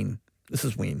some Ween. This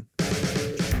is Ween.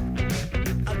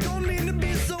 I don't mean to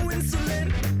be so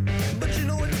insolent, but you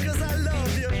know it's 'cause I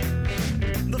love you.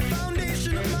 The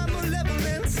foundation of my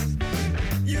malevolence.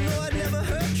 You know I'd never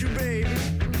hurt you, baby.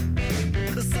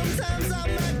 Sometimes I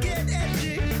might get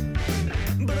edgy,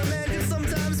 but a man can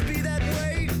sometimes be that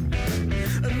way.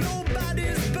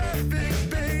 Nobody's perfect,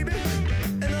 baby,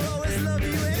 and I'll always love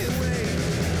you anyway.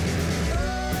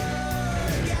 Oh,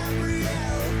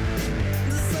 Gabrielle,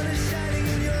 the sun is shining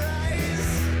in your eyes.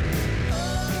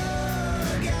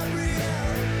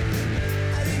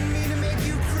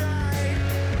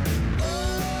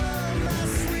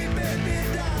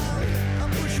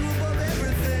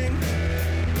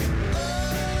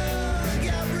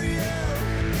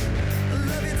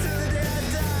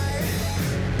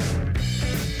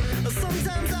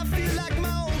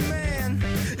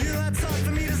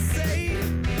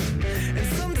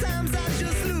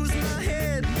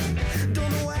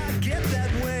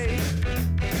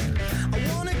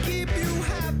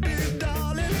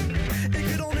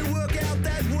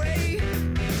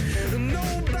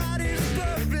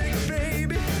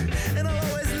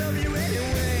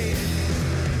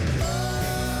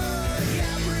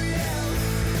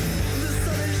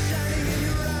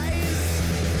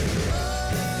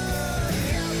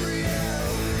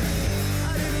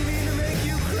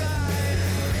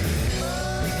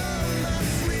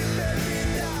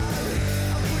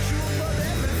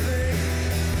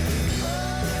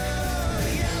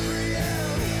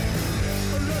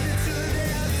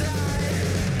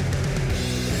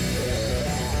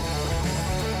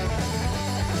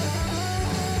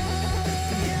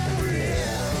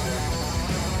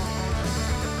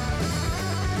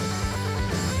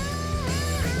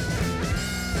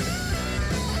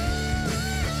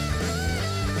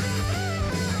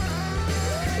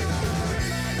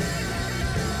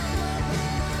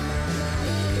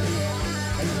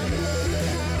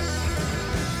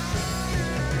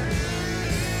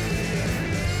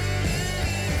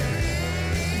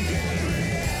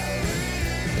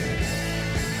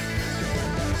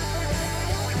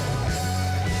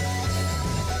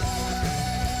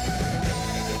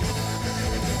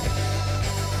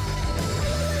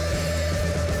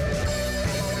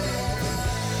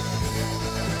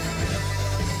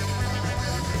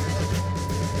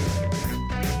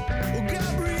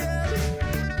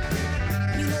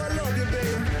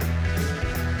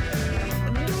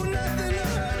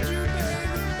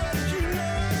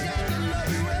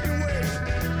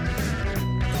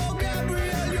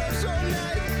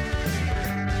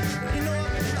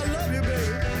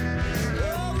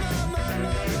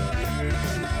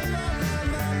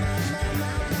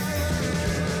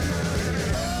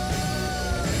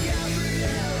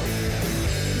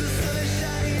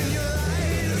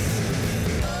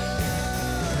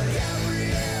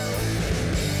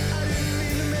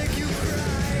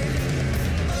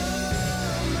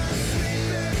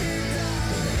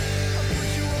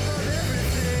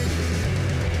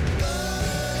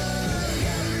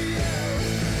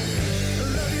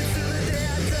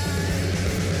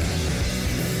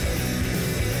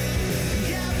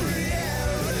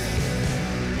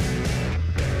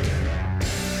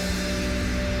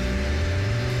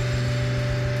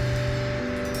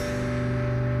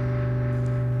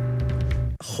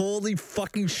 Holy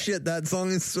fucking shit, that song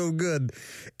is so good.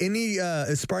 Any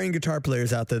aspiring guitar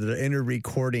players out there that are into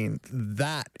recording,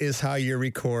 that is how you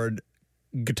record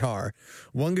guitar.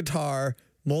 One guitar,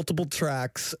 multiple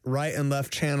tracks, right and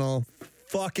left channel.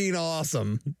 Fucking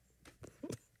awesome.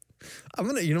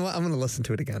 You know what? I'm gonna listen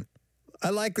to it again. I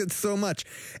like it so much,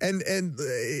 and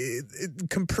it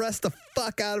compressed the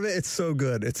fuck out of it. It's so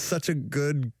good. It's such a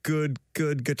good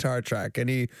guitar track.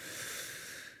 Any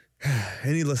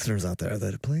listeners out there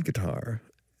that play guitar,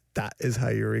 that is how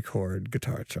you record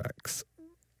guitar tracks.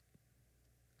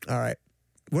 All right,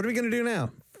 what are we gonna do now?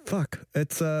 Fuck,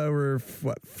 it's we're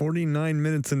 49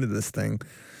 minutes into this thing.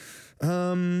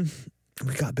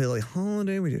 We got Billie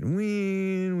Holiday, we did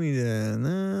Ween, we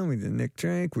did Nick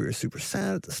Drake. We were super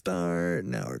sad at the start.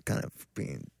 Now we're kind of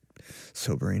being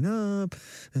sobering up,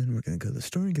 and we're gonna go to the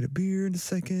store and get a beer in a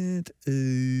second.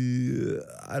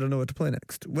 I don't know what to play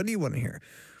next. What do you want to hear?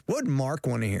 What would Mark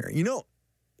want to hear? You know,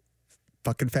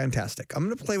 fucking fantastic. I'm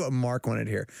gonna play what Mark wanted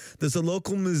to hear.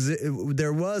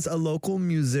 There was a local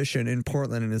musician in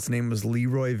Portland, and his name was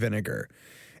Leroy Vinegar.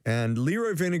 And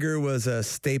Leroy Vinegar was a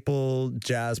staple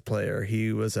jazz player.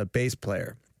 He was a bass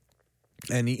player.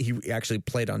 And he actually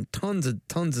played on tons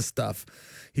of stuff.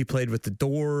 He played with the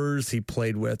Doors. He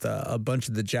played with a bunch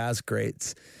of the jazz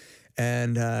greats.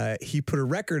 And he put a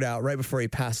record out right before he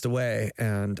passed away.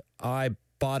 And I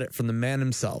bought it from the man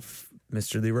himself,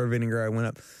 Mr. Leroy Vinegar. I went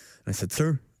up and I said,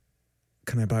 "Sir,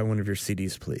 can I buy one of your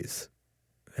CDs, please?"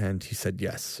 And he said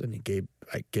yes. And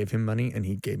I gave him money, and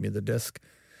he gave me the disc.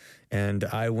 And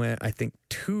I went, I think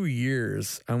 2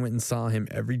 years, I went and saw him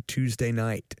every Tuesday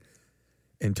night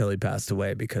until he passed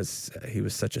away, because he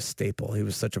was such a staple. He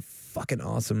was such a fucking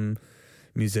awesome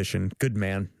musician, good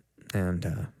man.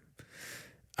 And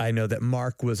I know that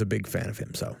Mark was a big fan of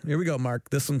him. So here we go, Mark.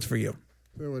 This one's for you.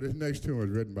 So this next tune was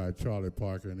written by Charlie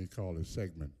Parker, and he called it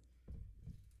Segment.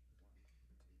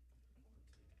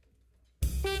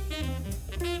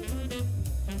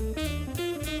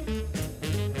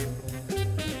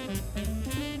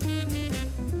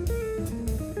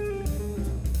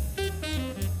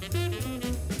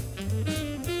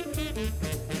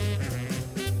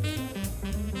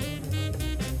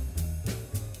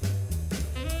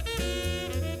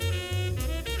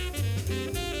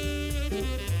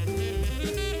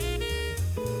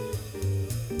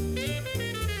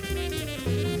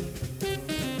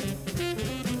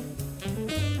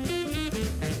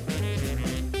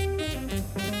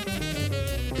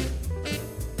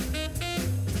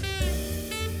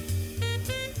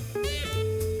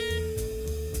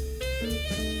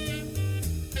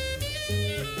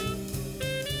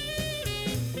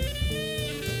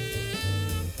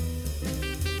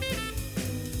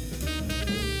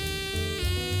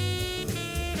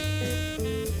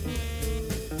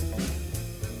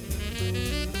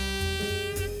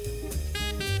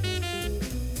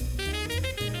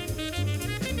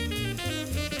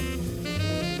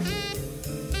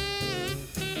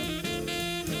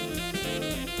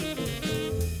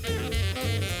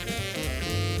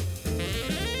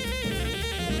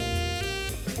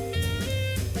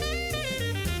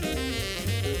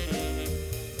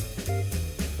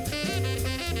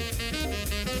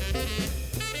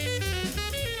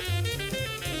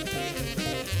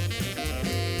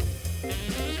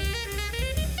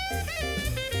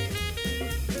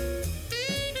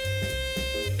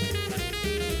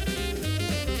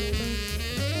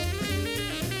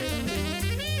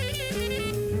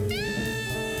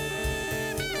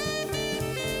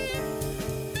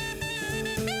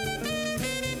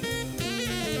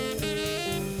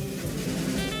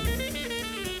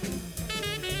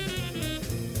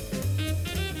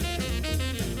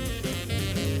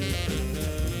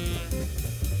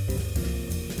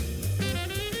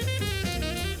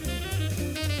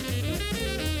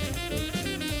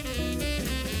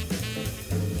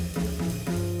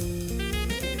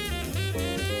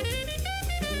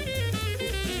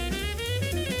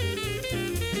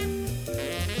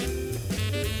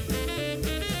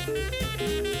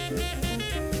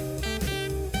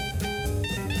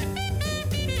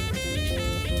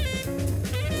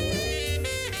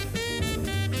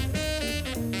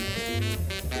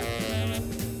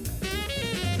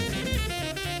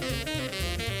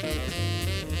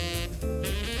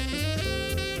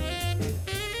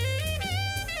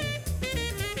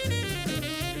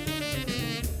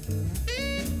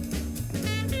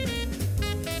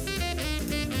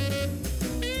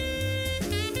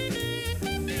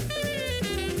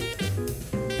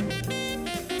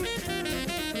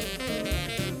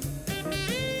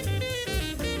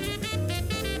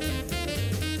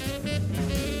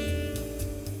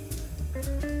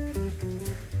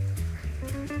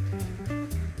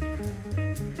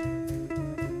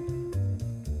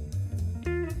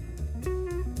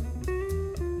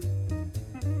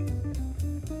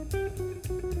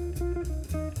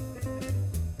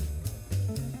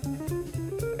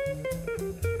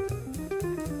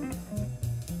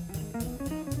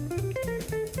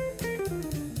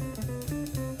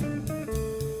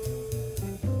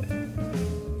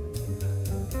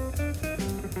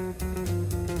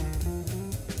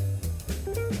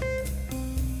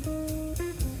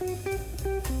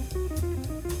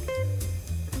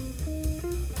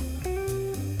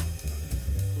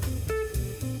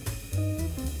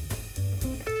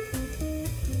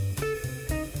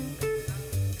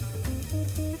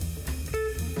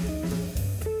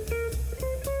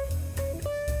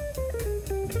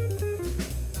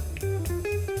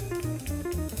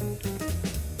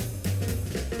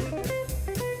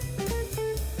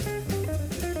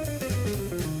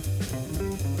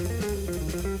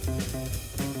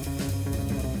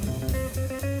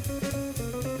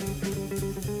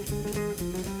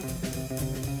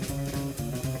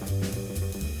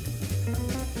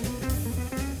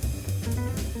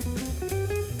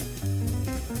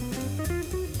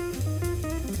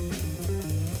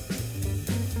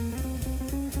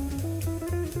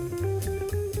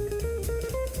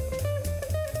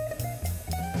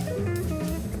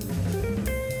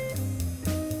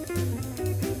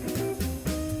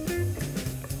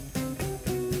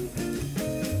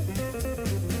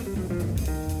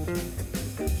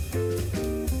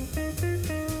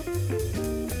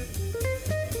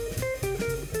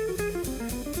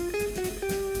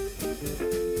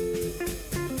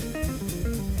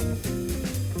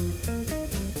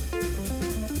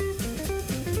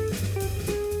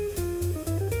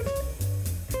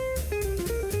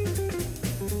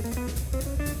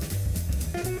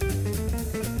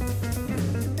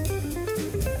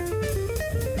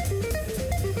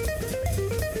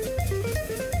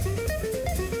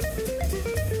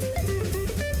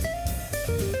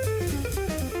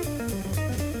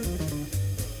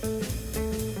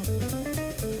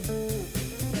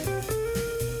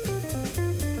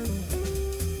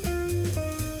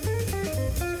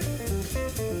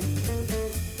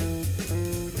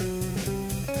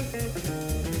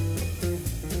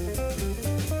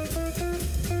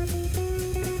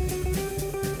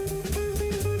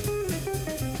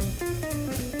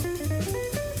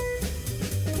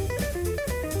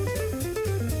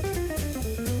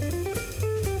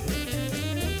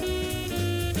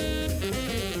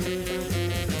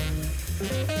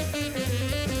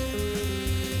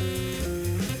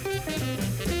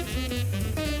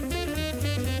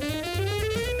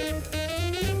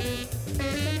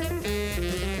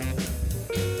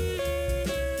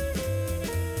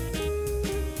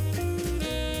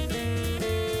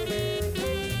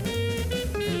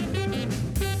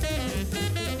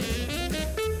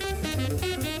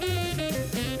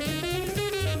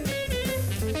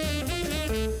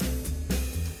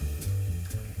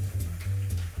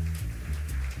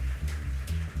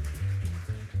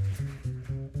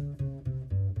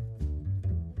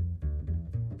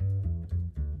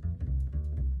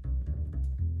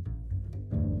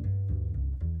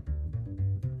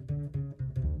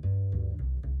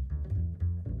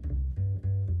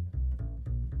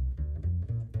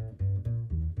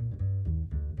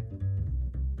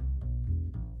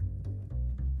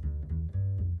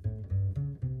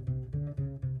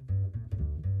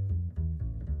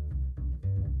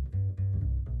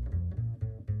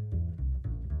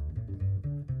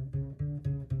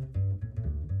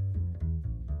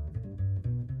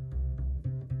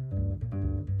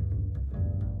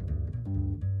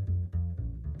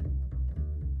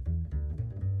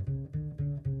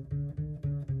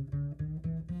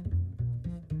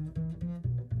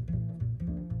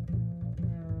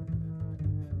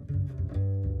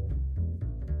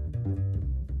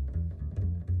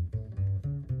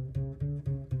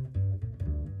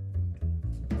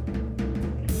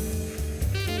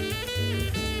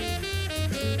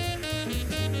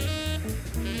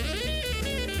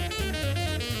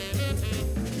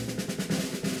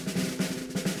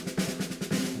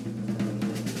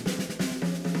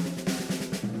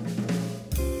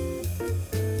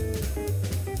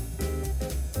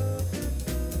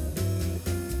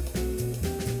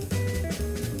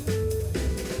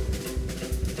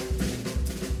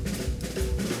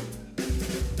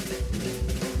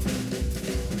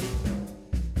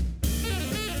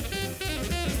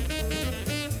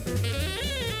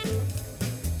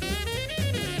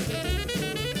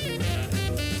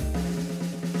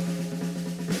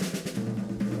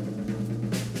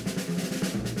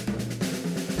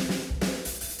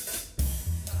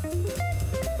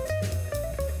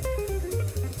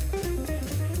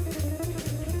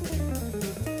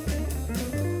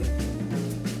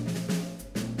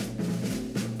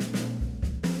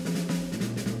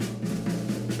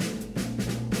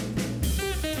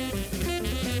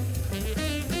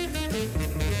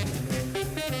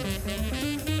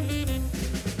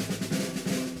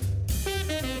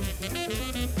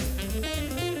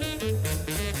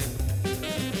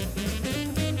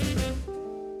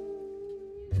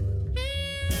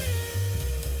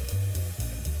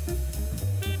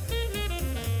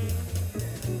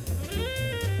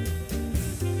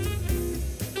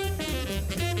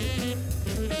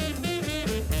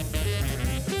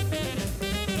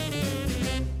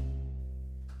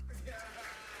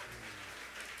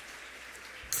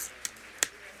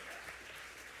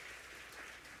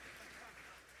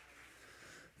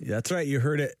 That's right. You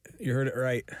heard it. You heard it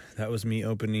right. That was me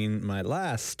opening my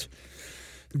last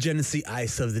Genesee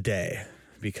Ice of the day.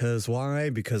 Because why?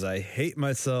 Because I hate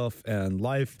myself and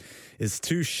life is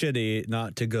too shitty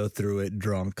not to go through it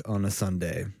drunk on a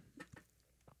Sunday.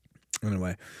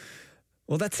 Anyway,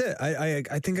 well, that's it. I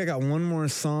think I got one more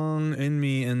song in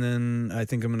me, and then I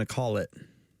think I'm going to call it.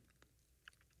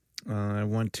 I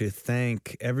want to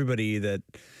thank everybody that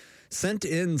sent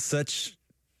in such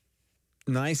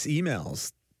nice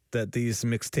emails that these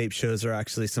mixtape shows are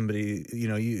actually somebody,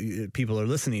 people are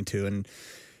listening to. And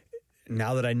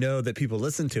now that I know that people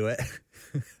listen to it,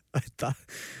 I thought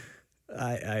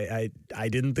I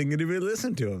didn't think anybody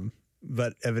listened to them,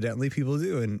 but evidently people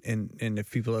do. And if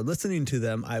people are listening to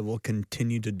them, I will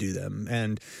continue to do them.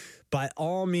 And by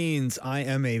all means, I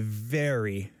am a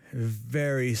very,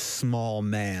 very small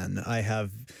man. I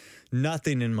have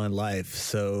nothing in my life.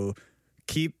 So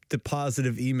keep the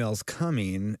positive emails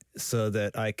coming so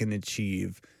that I can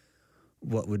achieve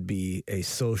what would be a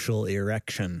social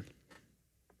erection.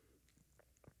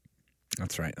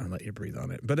 That's right. I'll let you breathe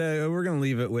on it. But we're going to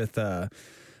leave it with a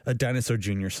Dinosaur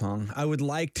Jr. song. I would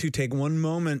like to take one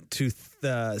moment to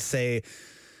say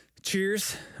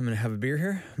cheers. I'm going to have a beer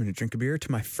here. I'm going to drink a beer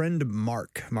to my friend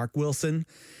Mark Wilson.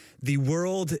 The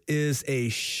world is a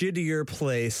shittier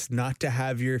place not to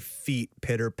have your feet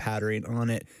pitter-pattering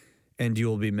on it, and you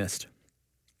will be missed.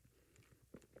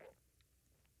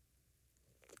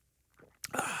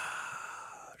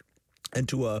 And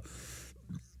to a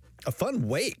fun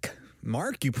wake.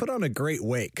 Mark, you put on a great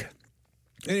wake.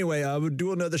 Anyway, I would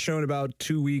do another show in about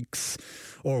 2 weeks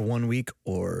or 1 week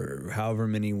or however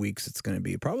many weeks it's going to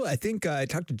be. Probably, I think I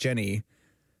talked to Jenny,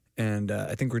 and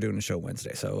I think we're doing a show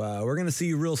Wednesday. So we're going to see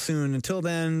you real soon. Until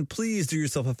then, please do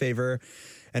yourself a favor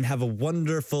and have a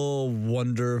wonderful,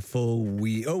 wonderful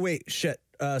week. Oh, wait, shit.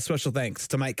 Special thanks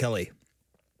to Mike Kelly.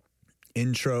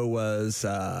 Intro was,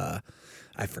 I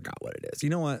forgot what it is.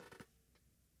 You know what?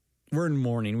 We're in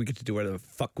mourning. We get to do whatever the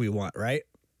fuck we want, right?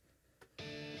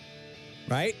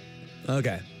 Right?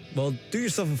 Okay. Well, do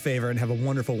yourself a favor and have a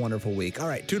wonderful, wonderful week. All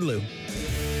right. Toodaloo.